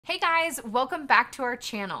Hey guys, welcome back to our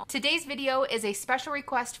channel. Today's video is a special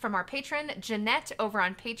request from our patron, Jeannette, over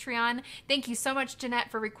on Patreon. Thank you so much,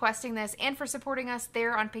 Jeannette, for requesting this and for supporting us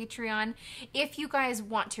there on Patreon. If you guys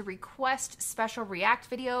want to request special react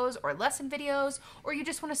videos or lesson videos, or you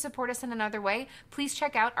just want to support us in another way, please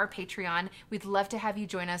check out our Patreon. We'd love to have you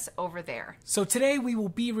join us over there. So today we will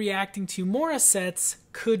be reacting to Morissette's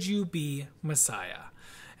Could You Be Messiah?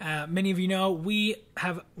 Many of you know we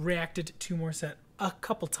have reacted to Morissette a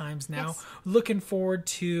couple times now. Yes. Looking forward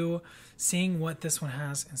to seeing what this one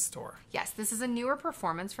has in store. Yes, this is a newer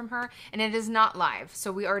performance from her, and it is not live,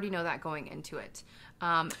 so we already know that going into it.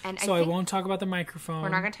 I won't talk about the microphone. We're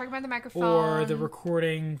not going to talk about the microphone. Or the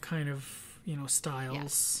recording kind of, styles.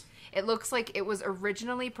 Yes. It looks like it was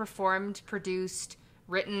originally performed, produced,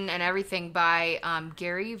 written, and everything by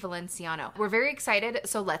Gary Valenciano. We're very excited,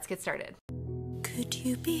 so let's get started. Could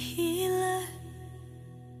you be healer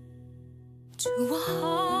to a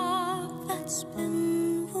heart that's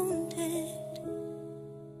been wounded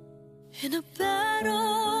in a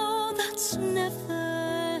battle that's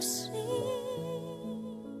never seen?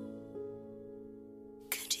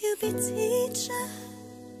 Could you be teacher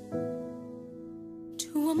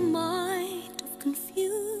to a mind of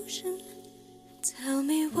confusion? Tell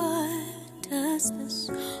me, what does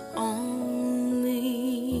this all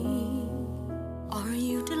mean? Are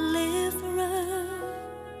you deliverer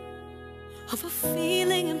of a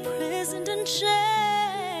feeling imprisoned in chains?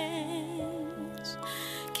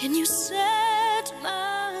 Can you set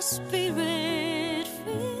my spirit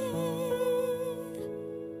free?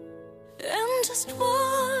 And just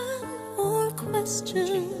one more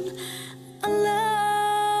question,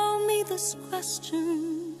 allow me this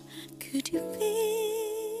question: could you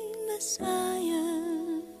be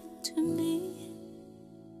Messiah to me?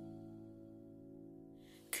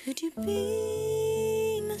 Could you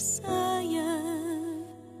be Messiah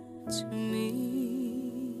to me?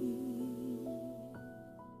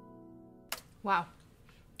 Wow.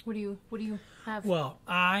 What do you have? Well,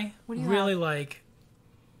 I really like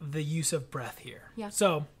the use of breath here. Yeah.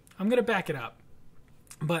 So I'm gonna back it up.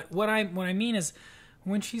 But what I mean is,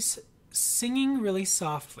 when she's singing really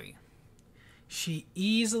softly, she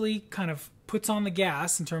easily kind of puts on the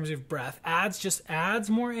gas in terms of breath, adds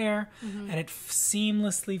more air, and it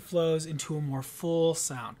seamlessly flows into a more full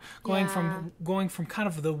sound. Going from kind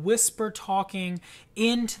of the whisper talking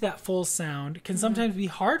into that full sound can sometimes be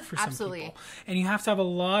hard for some people. And you have to have a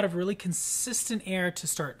lot of really consistent air to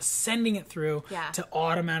start sending it through to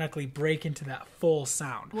automatically break into that full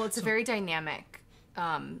sound. Well, it's a very dynamic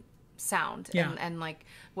sound, and like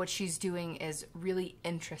what she's doing is really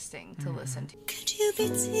interesting to listen to. Could you be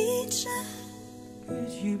teacher? Could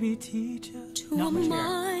you be teacher? To a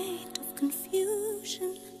mind of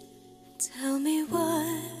confusion, tell me,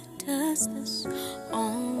 what does this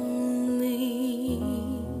all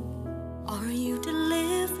mean? Are you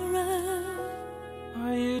deliverer?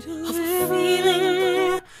 Are you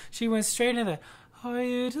deliverer? She went straight into that. Are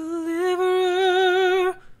you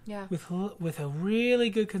deliverer? Yeah. With a really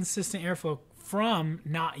good consistent airflow from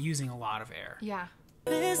not using a lot of air. Yeah.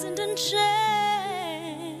 Prisoned in chains,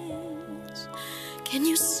 can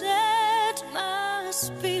you set my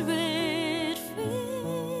spirit free?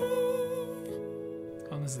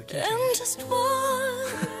 Oh, this is the key. And just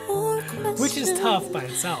one more question, which is tough by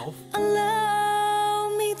itself. Allow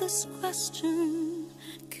me this question: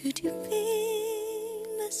 could you be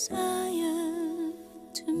Messiah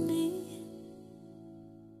to me?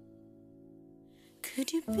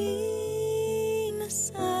 Could you be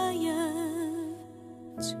Messiah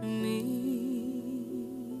to me?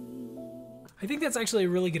 I think that's actually a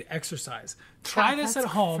really good exercise. Try this at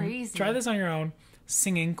home. Crazy. Try this on your own,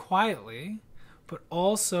 singing quietly, but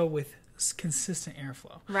also with consistent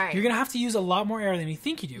airflow. Right. You're gonna have to use a lot more air than you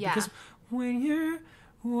think you do, because when you're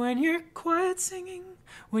quiet singing,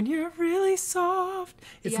 when you're really soft,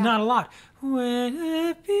 it's not a lot. When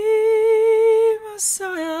it be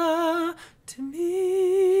Messiah to me,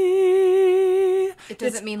 it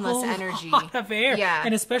doesn't mean less energy. A lot of air. Yeah.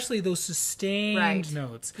 And especially those sustained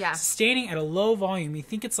notes. Yeah. Sustaining at a low volume. You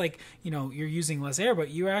think it's like, you're using less air, but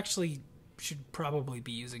you actually should probably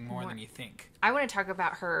be using more than you think. I want to talk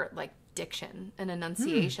about her diction and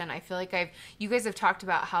enunciation. I feel like you guys have talked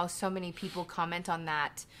about how so many people comment on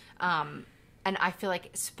that. And I feel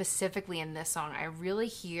like specifically in this song, I really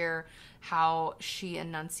hear how she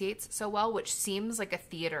enunciates so well, which seems like a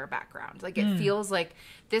theater background. Like it feels like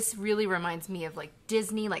this really reminds me of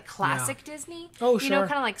Disney, classic Disney. Oh, sure.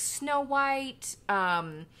 Kind of like Snow White,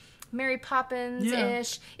 Mary Poppins-ish.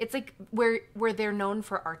 Yeah. It's like where they're known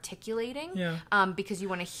for articulating. Yeah. Because you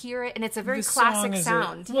want to hear it, and it's a very The song classic is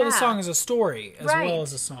sound. The song is a story as Right. well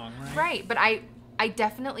as a song, right? Right, but I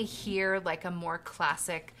definitely hear like a more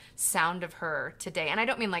classic sound of her today. And I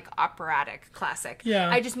don't mean like operatic classic. Yeah.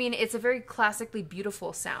 I just mean it's a very classically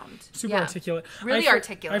beautiful sound. Super articulate. Really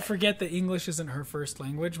articulate. I forget that English isn't her first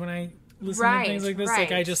language when I listen Right, to things like this. right.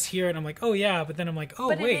 Like I just hear it and I'm like, oh yeah, but then I'm like, oh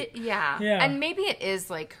But wait. yeah. Yeah. And maybe it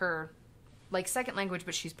is like her like second language,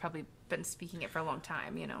 but she's probably been speaking it for a long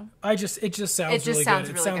time, you know? it just sounds really good.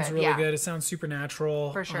 It sounds really yeah. good. It sounds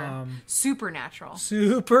supernatural. For sure. Supernatural.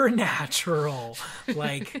 Supernatural.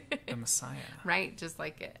 Like the Messiah. Right? Just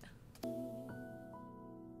like it.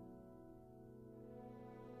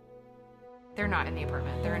 They're not in the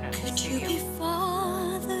apartment. They're in a Could you be studio.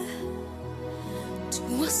 father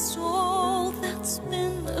to a soul that's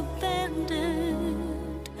been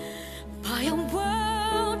abandoned by a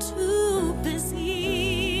world too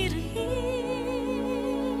busy to hear?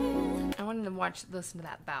 I wanted to listen to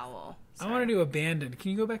that vowel. I want to do abandoned.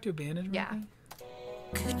 Can you go back to abandoned? Yeah. Maybe?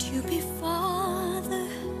 Could you be father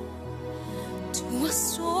to a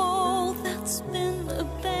soul that's been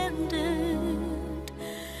abandoned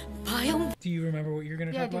by a... Do you remember what you're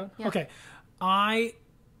going to Yeah, talk I do. about? Yeah. Okay.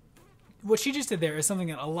 What she just did there is something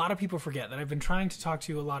that a lot of people forget that I've been trying to talk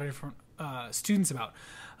to a lot of different students about.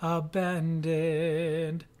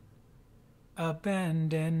 Abandoned.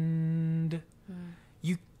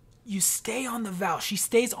 You stay on the vowel. She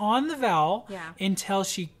stays on the vowel Yeah. until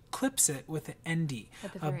she clips it with the ND.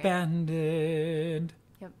 At the very Abandoned.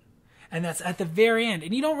 Yep. And that's at the very end.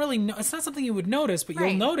 And you don't really know. It's not something you would notice, but Right.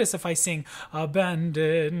 you'll notice if I sing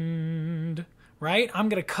abandoned, right? I'm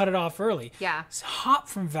going to cut it off early. Yeah. It's hop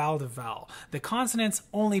from vowel to vowel. The consonants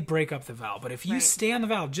only break up the vowel. But if you Right. stay on the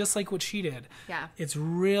vowel, just like what she did, Yeah. it's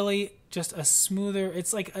really just a smoother,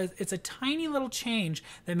 it's a tiny little change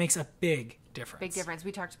that makes a big difference. Big difference.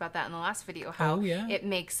 We talked about that in the last video, how Oh, yeah. it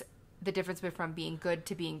makes the difference from being good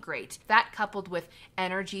to being great. That coupled with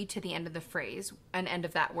energy to the end of the phrase, an end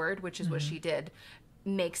of that word, which is what she did,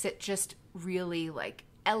 makes it just really like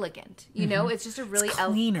elegant. You know, it's just a really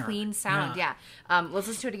cleaner. clean sound. Yeah. Let's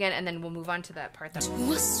listen to it again and then we'll move on to that part.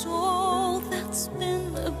 To a soul that's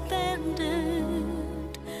been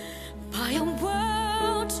abandoned by a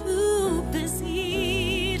world too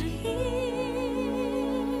busy to hear.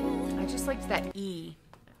 I just liked that E.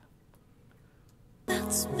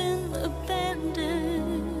 That's been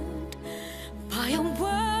abandoned by a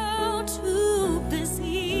world too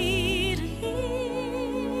busy to hear.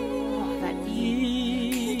 Oh, that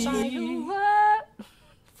E.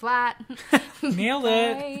 Flat. Nailed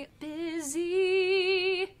it. By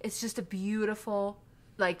busy. It's just a beautiful,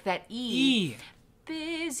 like that E. E.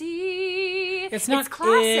 Busy. It's not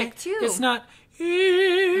classic too. It's not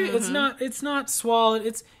It's not swallowed.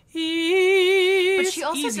 It's e. But It's she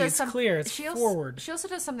also easy. does It's some, clear. It's she forward. She also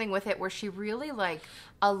does something with it where she really like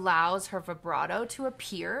allows her vibrato to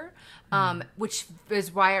appear, which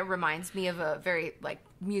is why it reminds me of a very like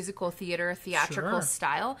musical theatrical Sure.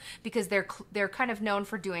 style, because they're kind of known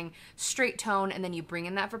for doing straight tone and then you bring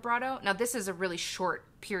in that vibrato. Now this is a really short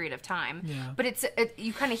period of time, Yeah. but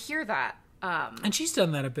you kind of hear that. And she's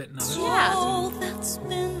done that a bit in other Yeah. Soul that's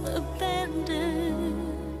been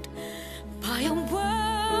abandoned by a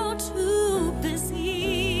world too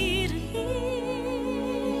busy to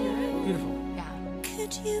hear. Beautiful. Yeah,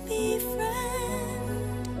 Could you be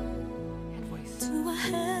friend head voice. to a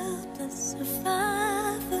helpless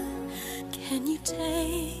survivor? Can you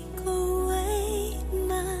take away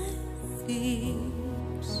my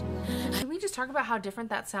fears? Can we just talk about how different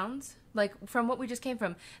that sounds? Like, from what we just came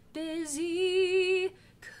from. Busy,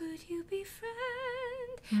 could you be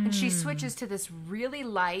friend? And she switches to this really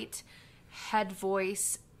light head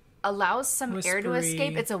voice, allows some air to Whispery.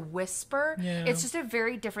 escape. It's a whisper. Yeah. It's just a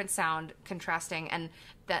very different sound contrasting, and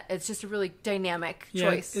that it's just a really dynamic Yeah,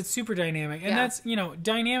 choice. it's super dynamic, and Yeah. that's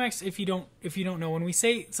dynamics. If you don't know, when we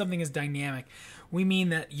say something is dynamic, we mean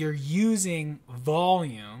that you're using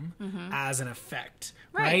volume as an effect,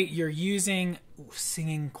 right? You're using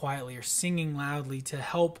singing quietly or singing loudly to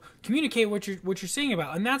help communicate what you're singing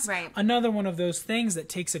about, and that's Right. another one of those things that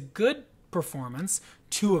takes a good performance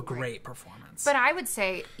to a great performance. But I would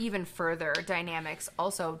say even further, dynamics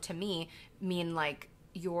also to me mean like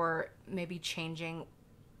you're maybe changing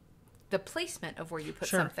the placement of where you put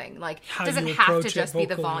Sure. something. Like How it doesn't you have to approach it just be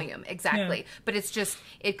the vocally. volume. Exactly. Yeah. But it's just,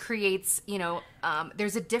 it creates,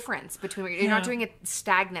 there's a difference between, you're not Yeah. doing it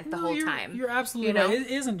stagnant the No, whole you're, time. You're absolutely you know? right. It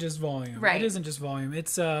isn't just volume. Right. It isn't just volume.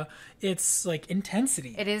 It's like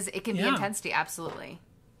intensity. It can be Yeah. intensity, absolutely.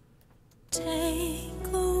 Take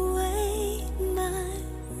away my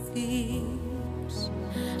fears.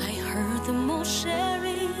 now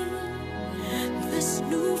sharing this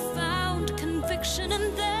newfound conviction,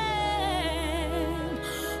 and then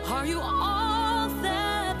are you all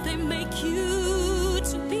that they make you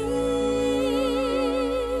to be?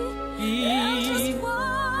 And just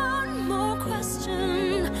one more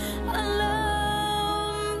question,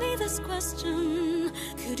 allow me this question: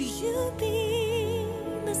 could you be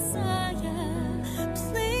Messiah?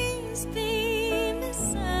 Please be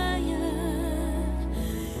Messiah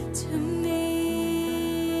to me.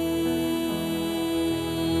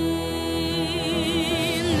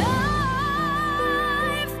 And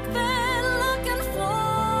I've been looking for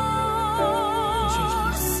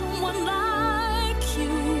someone like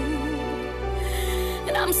you,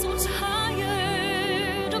 and I'm so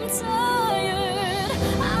tired, I'm tired.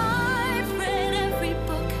 I've read every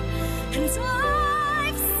book and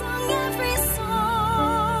I've sung every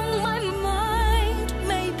song. My mind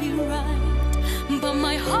may be right, but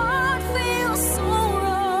my heart feels so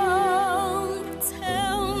wrong.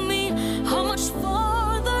 Tell me, how much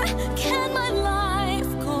farther can my life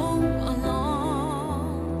go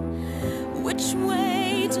along? Which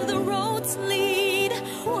way do the roads lead?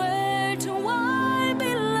 Where do I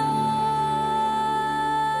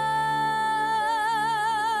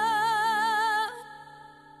belong?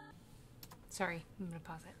 Sorry, I'm gonna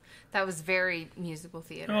pause it. That was very musical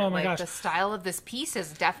theater. Oh my like, gosh. the style of this piece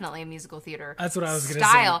is definitely a musical theater. That's what I was gonna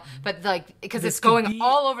style, say. but like because This it's could going be-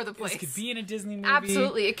 all over the place. This could be in a Disney movie.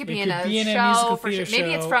 Absolutely, it could be in a musical show for sure. theater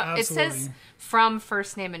Maybe it's show. from. It Absolutely. says from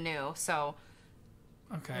First Name Anew, so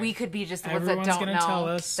Okay. we could be just the ones Everyone's that don't gonna tell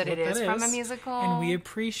know us that what it is that from a is, musical. and we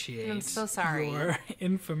appreciate I'm so sorry. your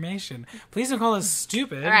information. Please don't call us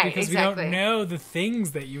stupid Right, because exactly. we don't know the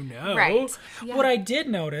things that you know. Right, yeah. What I did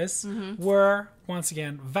notice were, once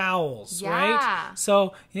again, vowels, Yeah. right?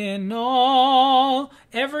 So in all,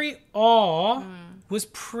 every all was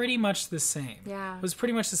pretty much the same. Yeah. Was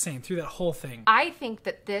pretty much the same through that whole thing. I think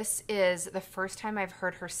that this is the first time I've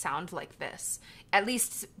heard her sound like this, at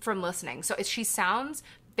least from listening. So she sounds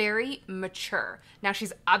very mature. Now,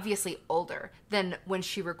 she's obviously older than when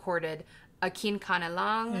she recorded Akin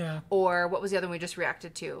Kanelang, Yeah. or what was the other one we just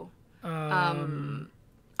reacted to?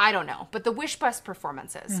 I don't know, but the Wish Bus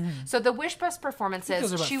performances. So the Wish Bus performances,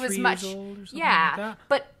 those are about she was 3 much, years old or something yeah. like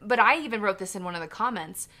that. But I even wrote this in one of the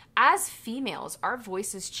comments. As females, our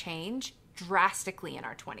voices change drastically in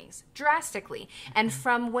our 20s, drastically. And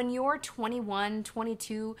from when you're 21,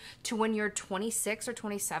 22 to when you're 26 or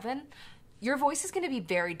 27, your voice is going to be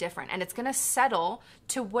very different, and it's going to settle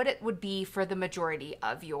to what it would be for the majority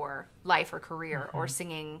of your life or career or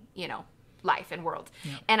singing, life and world.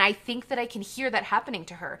 And I think that I can hear that happening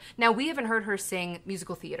to her. Now, we haven't heard her sing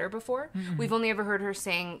musical theater before. We've only ever heard her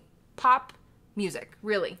sing pop music,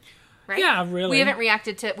 really. Right? Yeah, really. We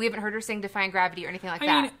haven't heard her sing Defying Gravity or anything like I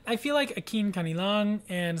that. mean, I feel like Akin Kanilang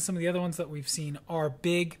and some of the other ones that we've seen are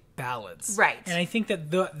big ballads. Right. And I think that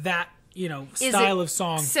that style of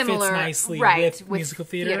song similar, fits nicely right, with musical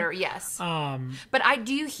theater. Yes. Um, But I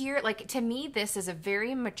do hear, like, to me, this is a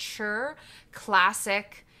very mature,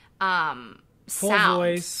 classic Full sound.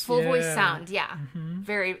 voice, Full voice yeah. sound, yeah.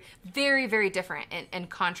 Very, very, very different in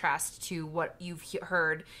contrast to what you've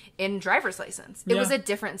heard in Driver's License. It Yeah. was a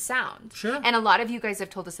different sound. Sure. And a lot of you guys have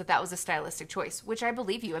told us that was a stylistic choice, which I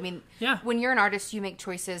believe you. I mean, Yeah. when you're an artist, you make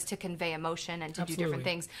choices to convey emotion and to do different Absolutely.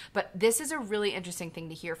 things. But this is a really interesting thing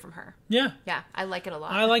to hear from her. yeah. Yeah, I like it a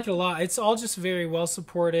lot. I like it a lot. It's all just very well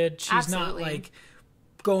supported. She's Absolutely. not like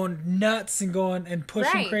going nuts and going and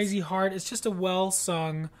pushing Right. crazy hard. It's just a well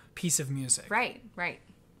sung piece of music. Right, right.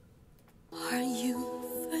 Are you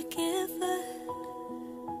forgiven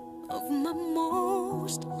of my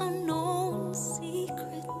most unknown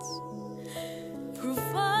secrets?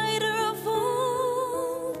 Provider of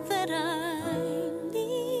all that I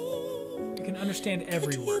need. You can understand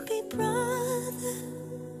every Could word. you be brother?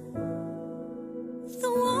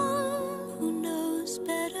 The one who knows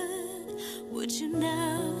better. Would you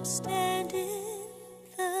now stand in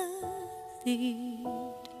the lead?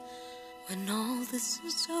 When all this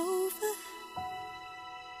is over,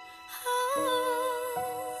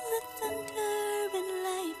 the thunder and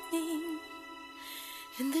lightning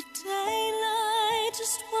in the daylight,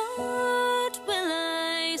 just what will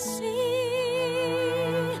I see?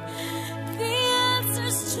 The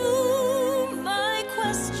answers to my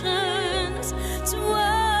questions, to I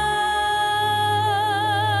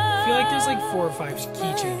feel like there's like 4 or 5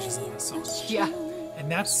 key changes in this song. Yeah.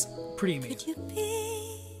 And that's pretty Could amazing. you be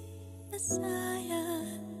Messiah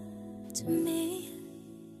to me?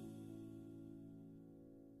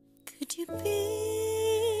 Could you be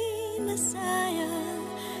Messiah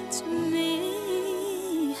to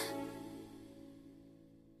me?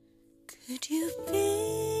 Could you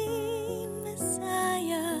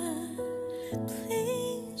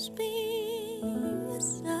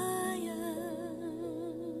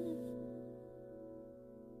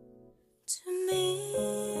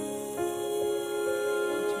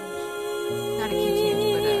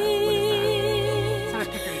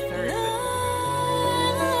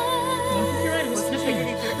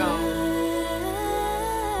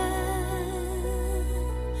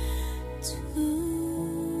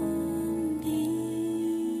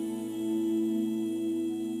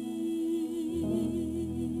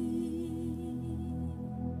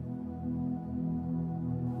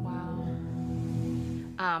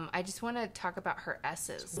I just want to talk about her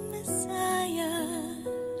S's. Messiah,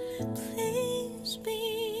 please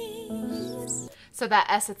be. So that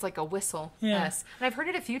S, it's like a whistle Yeah. S. And I've heard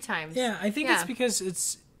it a few times. Yeah, I think it's because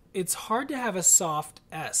it's hard to have a soft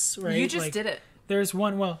S, right? You just did it. There's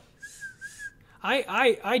one, well,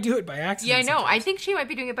 I do it by accident. Yeah, I know. sometimes. I think she might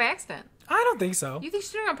be doing it by accident. I don't think so. You think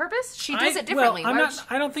she's doing it on purpose? She does it differently. Well,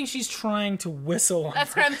 I don't think she's trying to whistle on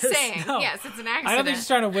That's purpose. what I'm saying. No. Yes, it's an accident. I don't think she's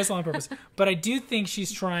trying to whistle on purpose. But I do think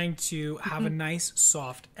she's trying to have a nice,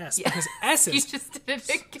 soft S. Yeah. Because S's... You just did it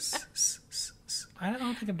again. I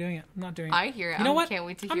don't think I'm doing it. I'm not doing it. I hear it. You know what? I can't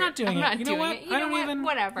wait to hear I'm not it. doing I'm it. not You know doing what? it. You know what?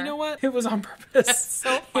 Whatever. You know what? It was on purpose. That's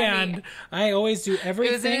so funny. And I always do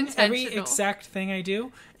everything. Every intentional. exact thing I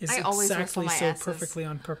do is I always exactly whistle my so S's. perfectly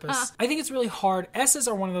on purpose. I think it's really hard. S's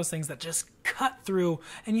are one of those things that just cut through,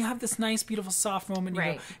 and you have this nice, beautiful, soft moment. You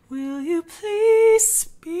Right. go, "Will you please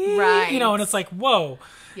speak?" Right. You know, and it's like, whoa.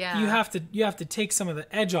 Yeah. You have to take some of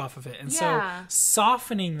the edge off of it, and Yeah. so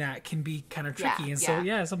softening that can be kind of tricky. Yeah, and so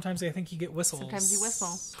yeah. sometimes I think you get whistles. Sometimes you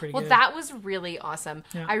whistle. Pretty Well, good. that was really awesome.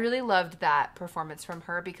 Yeah. I really loved that performance from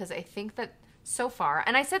her because I think that so far,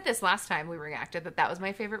 and I said this last time we reacted, that was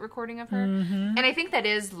my favorite recording of her. Mm-hmm. And I think that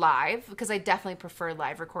is live because I definitely prefer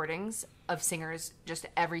live recordings of singers, just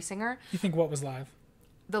every singer. You think what was live?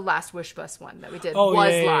 The last Wish Bus one that we did Oh,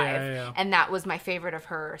 was yeah, live. yeah. And that was my favorite of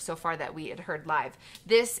her so far that we had heard live.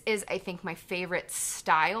 This is, I think, my favorite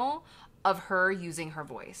style of her using her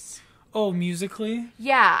voice. Oh, musically?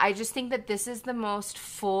 Yeah, I just think that this is the most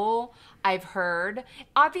full I've heard.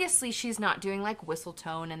 Obviously, she's not doing like whistle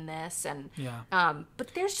tone in this, and Yeah.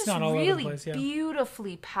 but there's just not all over the really place, yeah.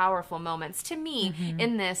 beautifully powerful moments to me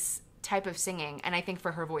in this type of singing, and I think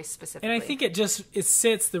for her voice specifically. And I think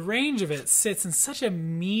the range of it sits in such a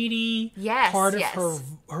meaty Yes, part of yes.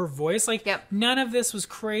 her voice. Like, Yep. none of this was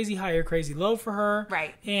crazy high or crazy low for her.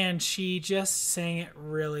 Right. And she just sang it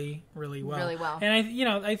really, really well. Really well. And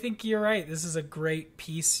I think you're right. This is a great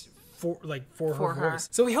piece for her her. voice.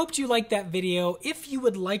 So we hoped you liked that video. If you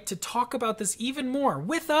would like to talk about this even more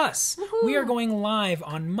with us, we are going live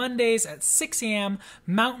on Mondays at 6 a.m.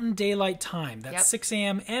 Mountain Daylight Time. That's Yep. 6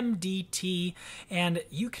 a.m. MDT. And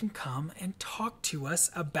you can come and talk to us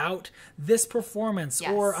about this performance Yes.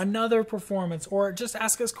 or another performance, or just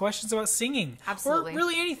ask us questions about singing. Absolutely. Or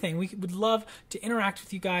really anything. We would love to interact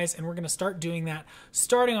with you guys, and we're going to start doing that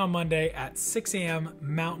starting on Monday at 6 a.m.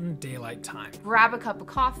 Mountain Daylight Time. grab a cup of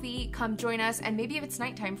coffee, come join us, and maybe if it's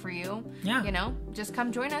nighttime for you, Yeah. just come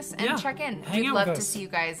join us and Yeah. check in. Hang We'd out love with to us. see you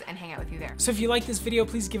guys and hang out with you there. So if you like this video,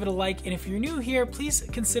 please give it a like. And if you're new here, please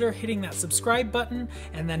consider hitting that subscribe button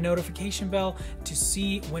and that notification bell to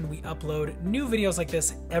see when we upload new videos like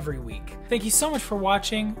this every week. Thank you so much for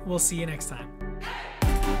watching. We'll see you next time.